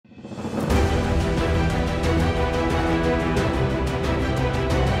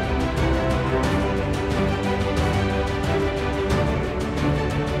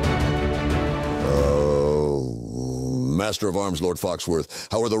Master of Arms, Lord Foxworth,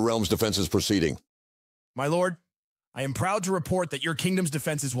 how are the realm's defenses proceeding? My lord, I am proud to report that your kingdom's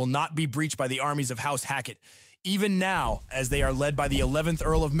defenses will not be breached by the armies of House Hackett, even now as they are led by the 11th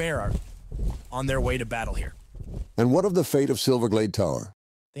Earl of Mayer on their way to battle here. And what of the fate of Silverglade Tower?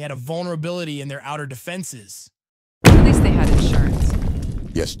 They had a vulnerability in their outer defenses. At least they had insurance.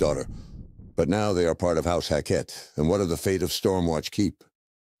 Yes, daughter. But now they are part of House Hackett. And what of the fate of Stormwatch Keep?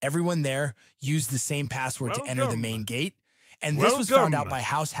 Everyone there used the same password to enter the main gate, and this was found out by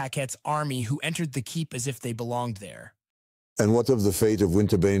House Hackett's army, who entered the keep as if they belonged there. And what of the fate of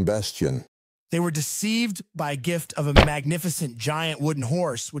Winterbane Bastion? They were deceived by a gift of a magnificent giant wooden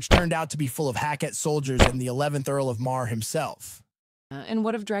horse, which turned out to be full of Hackett soldiers and the 11th Earl of Mar himself. And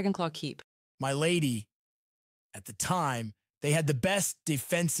what of Dragonclaw Keep? My lady, at the time, they had the best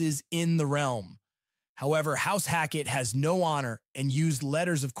defenses in the realm. However, House Hackett has no honor and used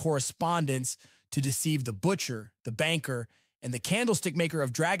letters of correspondence to deceive the butcher, the banker, and the candlestick maker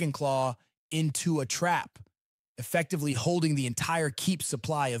of Dragonclaw into a trap, effectively holding the entire keep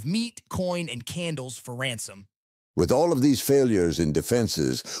supply of meat, coin, and candles for ransom. With all of these failures in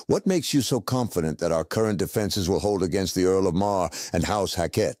defenses, what makes you so confident that our current defenses will hold against the Earl of Mar and House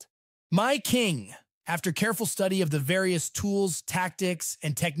Hackett? My king, after careful study of the various tools, tactics,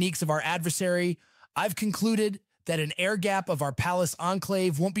 and techniques of our adversary, I've concluded that an air gap of our palace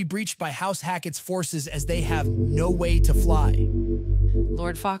enclave won't be breached by House Hackett's forces, as they have no way to fly.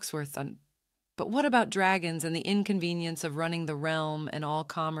 Lord Foxworth, but what about dragons and the inconvenience of running the realm and all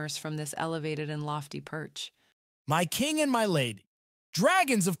commerce from this elevated and lofty perch? My king and my lady,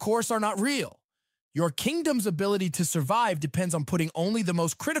 dragons, of course, are not real. Your kingdom's ability to survive depends on putting only the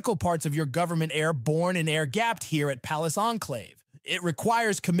most critical parts of your government airborne and air-gapped here at Palace Enclave. It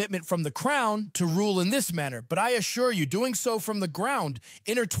requires commitment from the crown to rule in this manner, but I assure you, doing so from the ground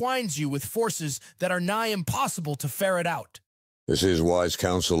intertwines you with forces that are nigh impossible to ferret out. This is wise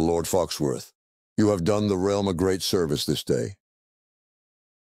counsel, Lord Foxworth. You have done the realm a great service this day.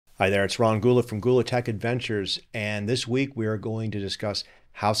 Hi there, it's Ron Gula from Gula Tech Adventures, and this week we are going to discuss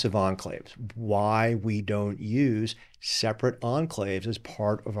House of Enclaves, why we don't use separate enclaves as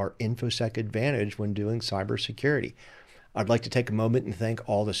part of our InfoSec advantage when doing cybersecurity. I'd like to take a moment and thank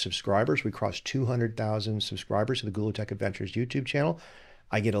all the subscribers. We crossed 200,000 subscribers to the Gula Tech Adventures YouTube channel.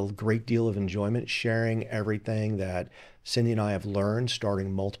 I get a great deal of enjoyment sharing everything that Cindy and I have learned,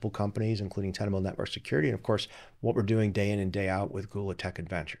 starting multiple companies, including Tenable Network Security, and of course, what we're doing day in and day out with Gula Tech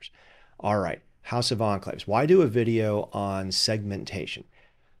Adventures. All right, House of Enclaves. Why do a video on segmentation?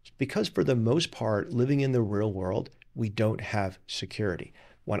 It's because for the most part, living in the real world, we don't have security.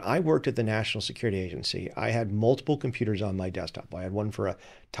 When I worked at the National Security Agency, I had multiple computers on my desktop. I had one for a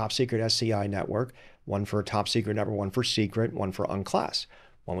top secret SCI network, one for a top secret network, one for secret, one for unclass.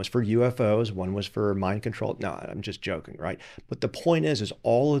 One was for UFOs, one was for mind control. No, I'm just joking, right? But the point is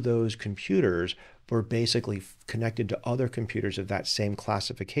all of those computers were basically connected to other computers of that same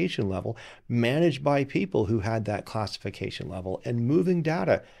classification level, managed by people who had that classification level, and moving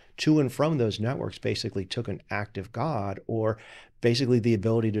data to and from those networks basically took an act of God, or basically the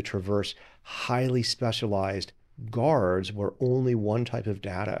ability to traverse highly specialized guards where only one type of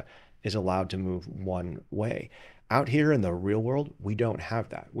data is allowed to move one way. Out here in the real world, we don't have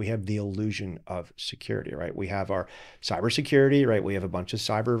that. We have the illusion of security, right? We have our cybersecurity, right? We have a bunch of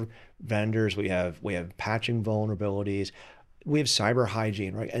cyber vendors. We have patching vulnerabilities. We have cyber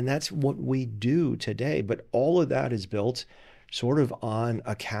hygiene, right? And that's what we do today. But all of that is built sort of on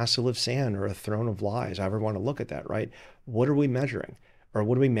a castle of sand or a throne of lies, however you want to look at that, right? What are we measuring? Or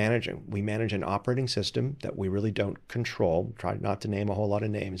what are we managing? We manage an operating system that we really don't control. Try not to name a whole lot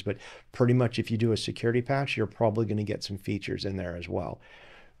of names, but pretty much if you do a security patch, you're probably going to get some features in there as well.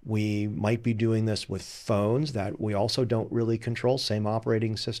 We might be doing this with phones that we also don't really control, same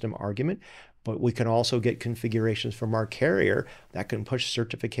operating system argument, but we can also get configurations from our carrier that can push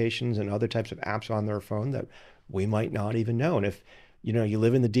certifications and other types of apps on their phone that we might not even know. And if you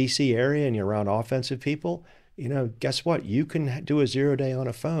live in the DC area and you're around offensive people, guess what? You can do a 0-day on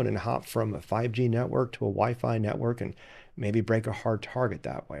a phone and hop from a 5G network to a Wi-Fi network and maybe break a hard target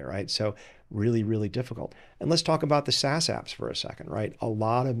that way, right? So really, really difficult. And let's talk about the SaaS apps for a second, right? A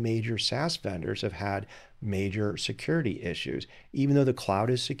lot of major SaaS vendors have had major security issues, even though the cloud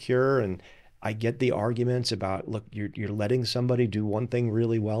is secure. And I get the arguments about, look, you're letting somebody do one thing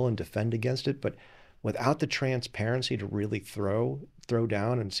really well and defend against it, but without the transparency to really throw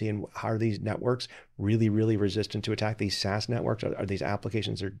down and seeing how are these networks really, really resistant to attack, these SaaS networks, are these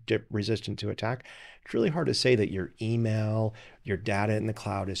applications are resistant to attack, it's really hard to say that your email, your data in the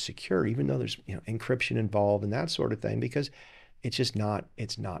cloud is secure, even though there's encryption involved and that sort of thing, because it's just not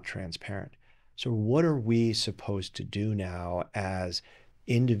transparent. So what are we supposed to do now as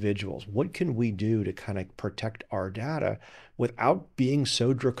individuals? What can we do to kind of protect our data without being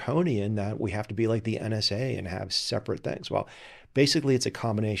so draconian that we have to be like the NSA and have separate things? Well, basically, it's a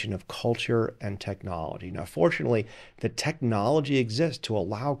combination of culture and technology. Now, fortunately, the technology exists to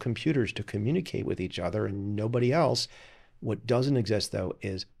allow computers to communicate with each other and nobody else. What doesn't exist, though,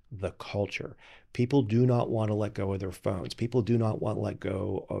 is the culture. People do not want to let go of their phones. People do not want to let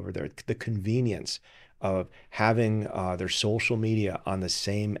go of the convenience of having their social media on the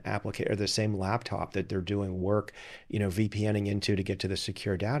same application or the same laptop that they're doing work, VPNing into to get to the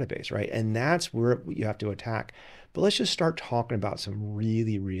secure database, right? And that's where you have to attack. But let's just start talking about some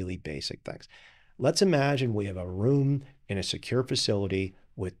really, really basic things. Let's imagine we have a room in a secure facility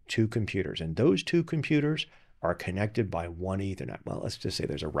with two computers, and those two computers are connected by one Ethernet. Well, let's just say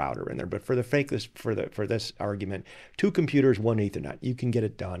there's a router in there, but for this argument, two computers, one Ethernet. You can get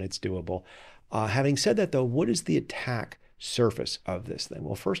it done. It's doable. Having said that, though, what is the attack surface of this thing?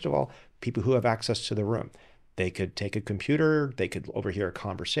 Well, first of all, people who have access to the room. They could take a computer. They could overhear a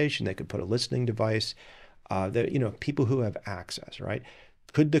conversation. They could put a listening device. People who have access, right?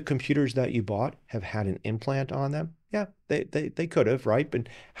 Could the computers that you bought have had an implant on them? Yeah, they could have, right? But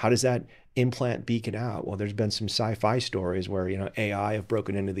how does that implant beacon out? Well, there's been some sci-fi stories where, AI have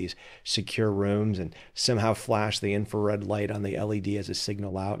broken into these secure rooms and somehow flashed the infrared light on the LED as a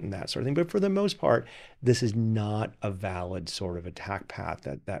signal out and that sort of thing. But for the most part, this is not a valid sort of attack path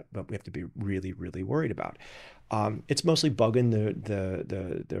that we have to be really, really worried about. It's mostly bugging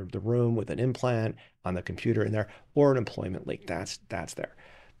the room with an implant on the computer in there or an employment leak. That's there.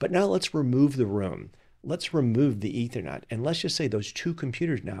 But now let's remove the room. Let's remove the Ethernet. And let's just say those two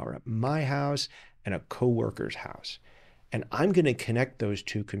computers now are at my house and a coworker's house. And I'm going to connect those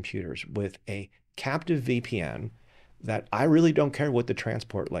two computers with a captive VPN that I really don't care what the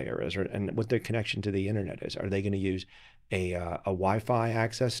transport layer is and what their connection to the internet is. Are they going to use a Wi-Fi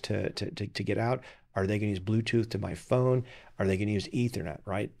access to get out? Are they going to use Bluetooth to my phone? Are they going to use Ethernet,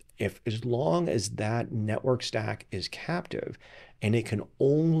 right? As long as that network stack is captive and it can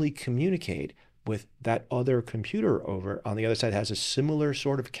only communicate with that other computer over on the other side has a similar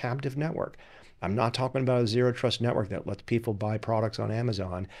sort of captive network. I'm not talking about a zero trust network that lets people buy products on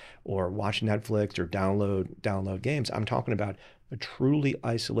Amazon or watch Netflix or download games. I'm talking about a truly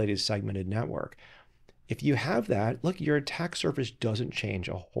isolated segmented network. If you have that, look, your attack surface doesn't change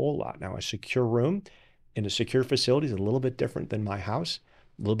a whole lot. Now, a secure room in a secure facility is a little bit different than my house,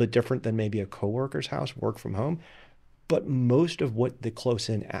 a little bit different than maybe a coworker's house, work from home. But most of what the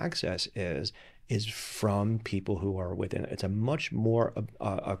close-in access is from people who are within it. It's a much more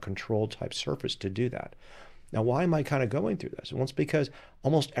a controlled type surface to do that. Now, why am I kind of going through this? Well, it's because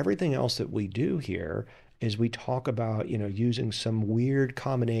almost everything else that we do here is we talk about, using some weird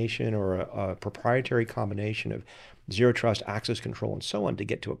combination or a proprietary combination of zero trust, access control, and so on to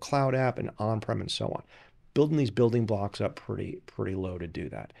get to a cloud app and on-prem and so on. Building these building blocks up pretty low to do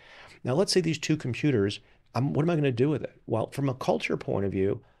that. Now, let's say these two computers, what am I going to do with it? Well, from a culture point of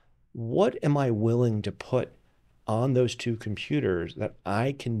view, what am I willing to put on those two computers that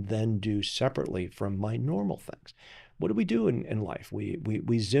I can then do separately from my normal things? What do we do in life?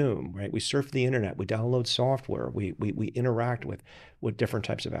 We Zoom, right? We surf the internet. We download software. We interact with different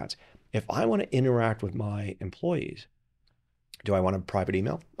types of ads. If I want to interact with my employees, do I want a private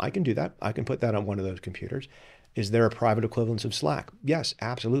email? I can do that. I can put that on one of those computers. Is there a private equivalence of Slack? Yes,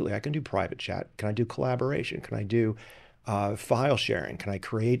 absolutely. I can do private chat. Can I do collaboration? Can I do file sharing? Can I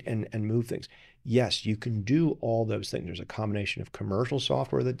create and move things? Yes, you can do all those things. There's a combination of commercial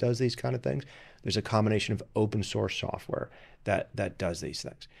software that does these kind of things. There's a combination of open source software that does these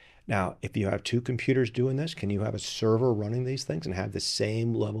things. Now, if you have two computers doing this, can you have a server running these things and have the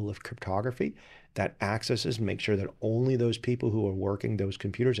same level of cryptography that accesses and make sure that only those people who are working those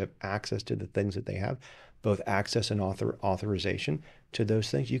computers have access to the things that they have, both access and authorization to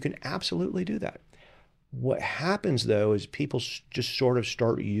those things? You can absolutely do that. What happens, though, is people just sort of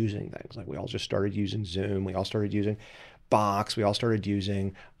start using things. Like we all just started using Zoom. We all started using Box. We all started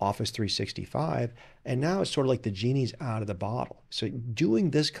using Office 365. And now it's sort of like the genie's out of the bottle. So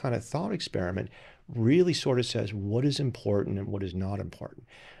doing this kind of thought experiment really sort of says what is important and what is not important.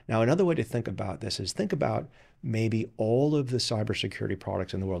 Now, another way to think about this is think about maybe all of the cybersecurity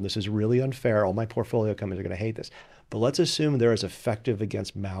products in the world. This is really unfair. All my portfolio companies are going to hate this. But let's assume they're as effective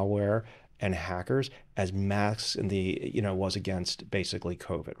against malware and hackers as masks in the, was against basically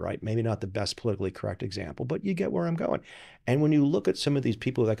COVID, right? Maybe not the best politically correct example, but you get where I'm going. And when you look at some of these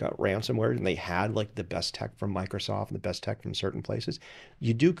people that got ransomware and they had like the best tech from Microsoft and the best tech from certain places,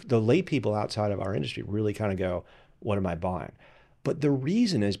 the lay people outside of our industry really kind of go, what am I buying? But the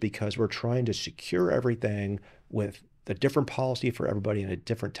reason is because we're trying to secure everything with a different policy for everybody and a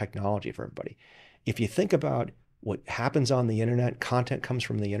different technology for everybody. If you think about what happens on the internet, content comes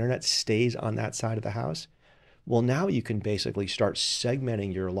from the internet, stays on that side of the house. Well, now you can basically start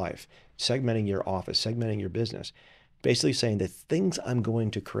segmenting your life, segmenting your office, segmenting your business, basically saying the things I'm going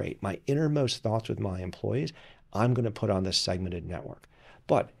to create, my innermost thoughts with my employees, I'm going to put on this segmented network.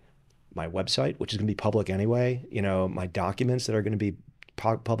 But my website, which is going to be public anyway, my documents that are going to be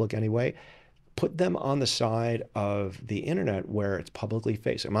public anyway, put them on the side of the internet where it's publicly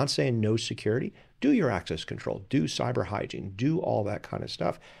facing. I'm not saying no security. Do your access control, do cyber hygiene, do all that kind of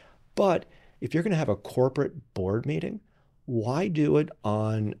stuff. But if you're going to have a corporate board meeting, why do it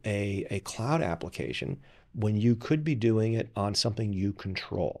on a cloud application when you could be doing it on something you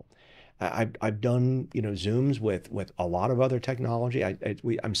control? I've done Zooms with a lot of other technology.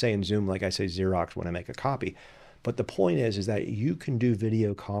 I'm saying Zoom like I say Xerox when I make a copy. But the point is that you can do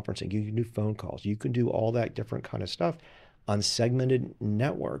video conferencing, you can do phone calls, you can do all that different kind of stuff on segmented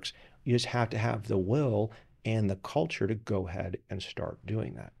networks. You just have to have the will and the culture to go ahead and start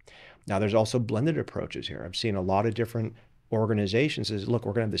doing that. Now, there's also blended approaches here. I've seen a lot of different organizations say, look,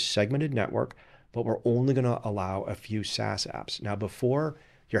 we're going to have this segmented network, but we're only going to allow a few SaaS apps. Now, before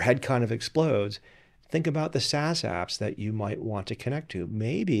your head kind of explodes, think about the SaaS apps that you might want to connect to.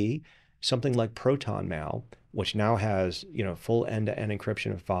 Maybe something like Proton Mail, which now has full end-to-end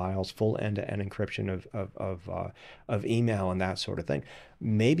encryption of files, full end-to-end encryption of email and that sort of thing.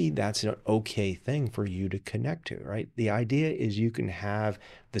 Maybe that's an okay thing for you to connect to, right? The idea is you can have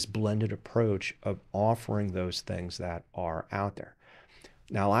this blended approach of offering those things that are out there.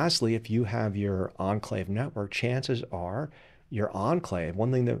 Now, lastly, if you have your Enclave network, chances are your Enclave,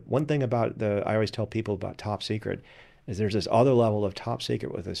 one thing about I always tell people about top secret is there's this other level of top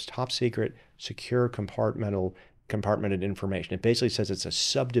secret with this top secret secure compartmented information. It basically says it's a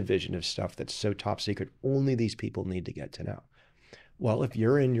subdivision of stuff that's so top secret, only these people need to get to know. Well, if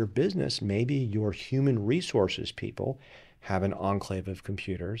you're in your business, maybe your human resources people have an enclave of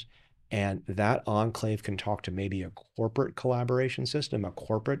computers, and that enclave can talk to maybe a corporate collaboration system, a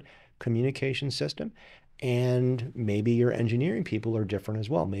corporate communication system, and maybe your engineering people are different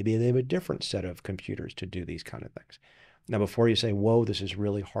as well. Maybe they have a different set of computers to do these kind of things. Now, before you say, whoa, this is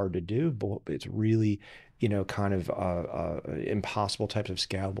really hard to do, but it's really, kind of impossible types of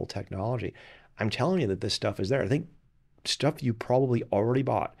scalable technology, I'm telling you that this stuff is there. I think stuff you probably already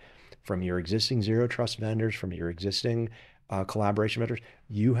bought from your existing zero trust vendors, from your existing collaboration vendors,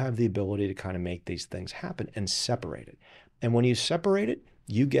 you have the ability to kind of make these things happen and separate it. And when you separate it,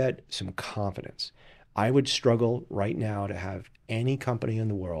 you get some confidence. I would struggle right now to have any company in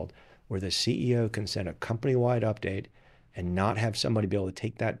the world where the CEO can send a company-wide update and not have somebody be able to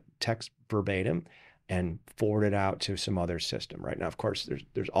take that text verbatim and forward it out to some other system. Right now, of course,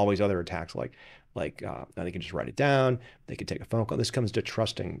 there's always other attacks like they can just write it down, they can take a phone call. This comes to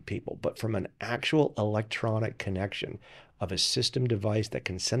trusting people. But from an actual electronic connection of a system device that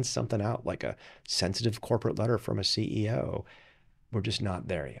can send something out like a sensitive corporate letter from a CEO, we're just not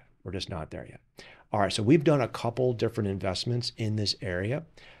there yet. We're just not there yet. All right, so we've done a couple different investments in this area.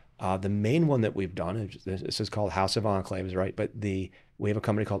 The main one that we've done, this is called House of Enclaves, right? But we have a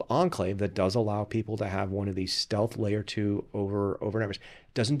company called Enclave that does allow people to have one of these stealth layer 2 over networks.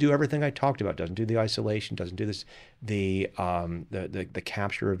 Doesn't do everything I talked about. Doesn't do the isolation. Doesn't do this the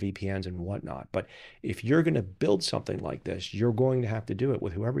capture of VPNs and whatnot. But if you're going to build something like this, you're going to have to do it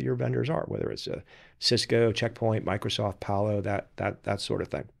with whoever your vendors are, whether it's a Cisco, Checkpoint, Microsoft, Palo, that sort of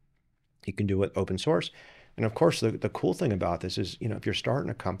thing. You can do it open source. And of course, the cool thing about this is, if you're starting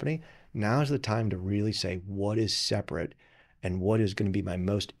a company, now's the time to really say what is separate and what is going to be my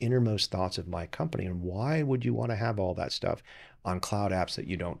innermost thoughts of my company, and why would you want to have all that stuff on cloud apps that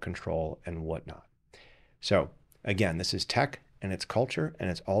you don't control and whatnot. So again, this is tech and it's culture,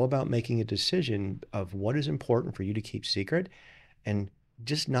 and it's all about making a decision of what is important for you to keep secret, and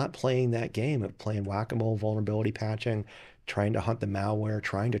just not playing that game of playing whack-a-mole vulnerability patching, trying to hunt the malware,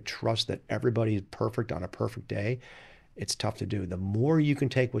 trying to trust that everybody is perfect on a perfect day. It's tough to do. The more you can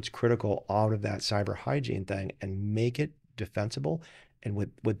take what's critical out of that cyber hygiene thing and make it defensible and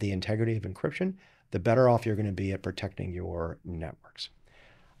with the integrity of encryption, the better off you're going to be at protecting your networks.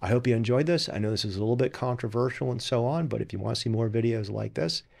 I hope you enjoyed this. I know this is a little bit controversial and so on, but if you want to see more videos like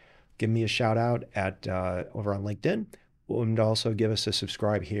this, give me a shout out at over on LinkedIn, and also give us a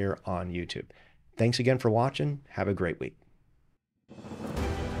subscribe here on YouTube. Thanks again for watching. Have a great week.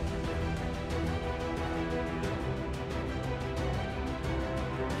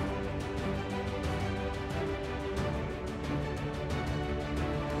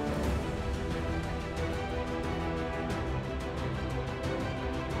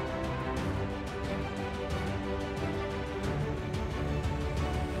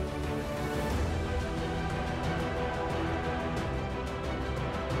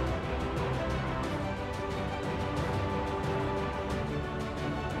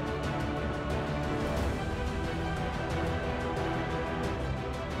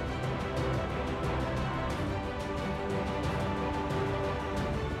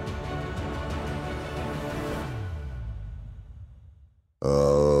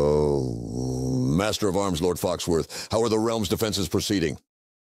 Master of Arms, Lord Foxworth. How are the realm's defenses proceeding?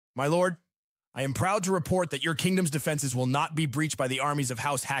 My lord, I am proud to report that your kingdom's defenses will not be breached by the armies of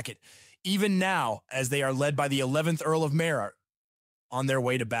House Hackett, even now as they are led by the 11th Earl of Mar on their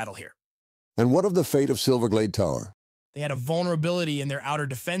way to battle here. And what of the fate of Silverglade Tower? They had a vulnerability in their outer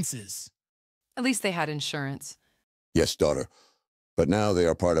defenses. At least they had insurance. Yes, daughter. But now they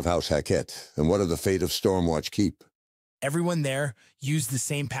are part of House Hackett. And what of the fate of Stormwatch Keep? Everyone there used the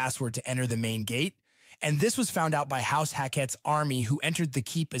same password to enter the main gate, and this was found out by House Hackett's army, who entered the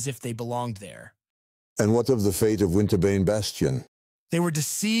keep as if they belonged there. And what of the fate of Winterbane Bastion? They were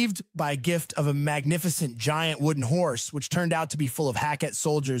deceived by a gift of a magnificent giant wooden horse, which turned out to be full of Hackett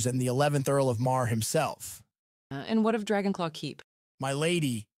soldiers and the 11th Earl of Mar himself. And what of Dragonclaw Keep? My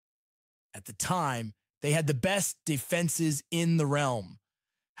lady, at the time, they had the best defenses in the realm.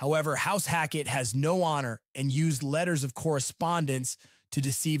 However, House Hackett has no honor and used letters of correspondence to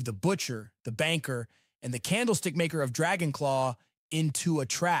deceive the butcher, the banker, and the candlestick maker of Dragonclaw into a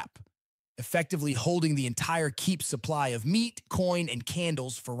trap, effectively holding the entire keep supply of meat, coin, and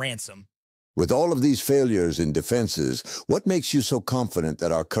candles for ransom. With all of these failures in defenses, what makes you so confident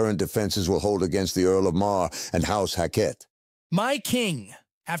that our current defenses will hold against the Earl of Mar and House Hackett? My king,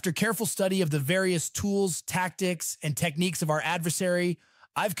 after careful study of the various tools, tactics, and techniques of our adversary,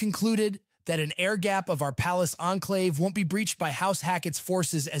 I've concluded that an air gap of our palace enclave won't be breached by House Hackett's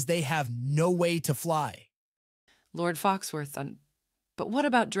forces, as they have no way to fly. Lord Foxworth, but what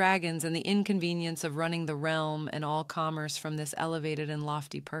about dragons and the inconvenience of running the realm and all commerce from this elevated and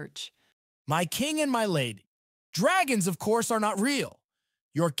lofty perch? My king and my lady, dragons, of course, are not real.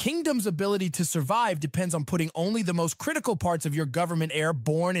 Your kingdom's ability to survive depends on putting only the most critical parts of your government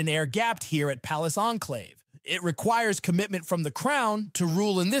airborne and air-gapped here at Palace Enclave. It requires commitment from the crown to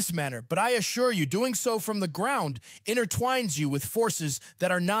rule in this manner, but I assure you, doing so from the ground intertwines you with forces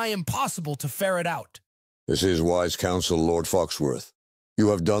that are nigh impossible to ferret out. This is wise counsel, Lord Foxworth. You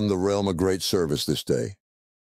have done the realm a great service this day.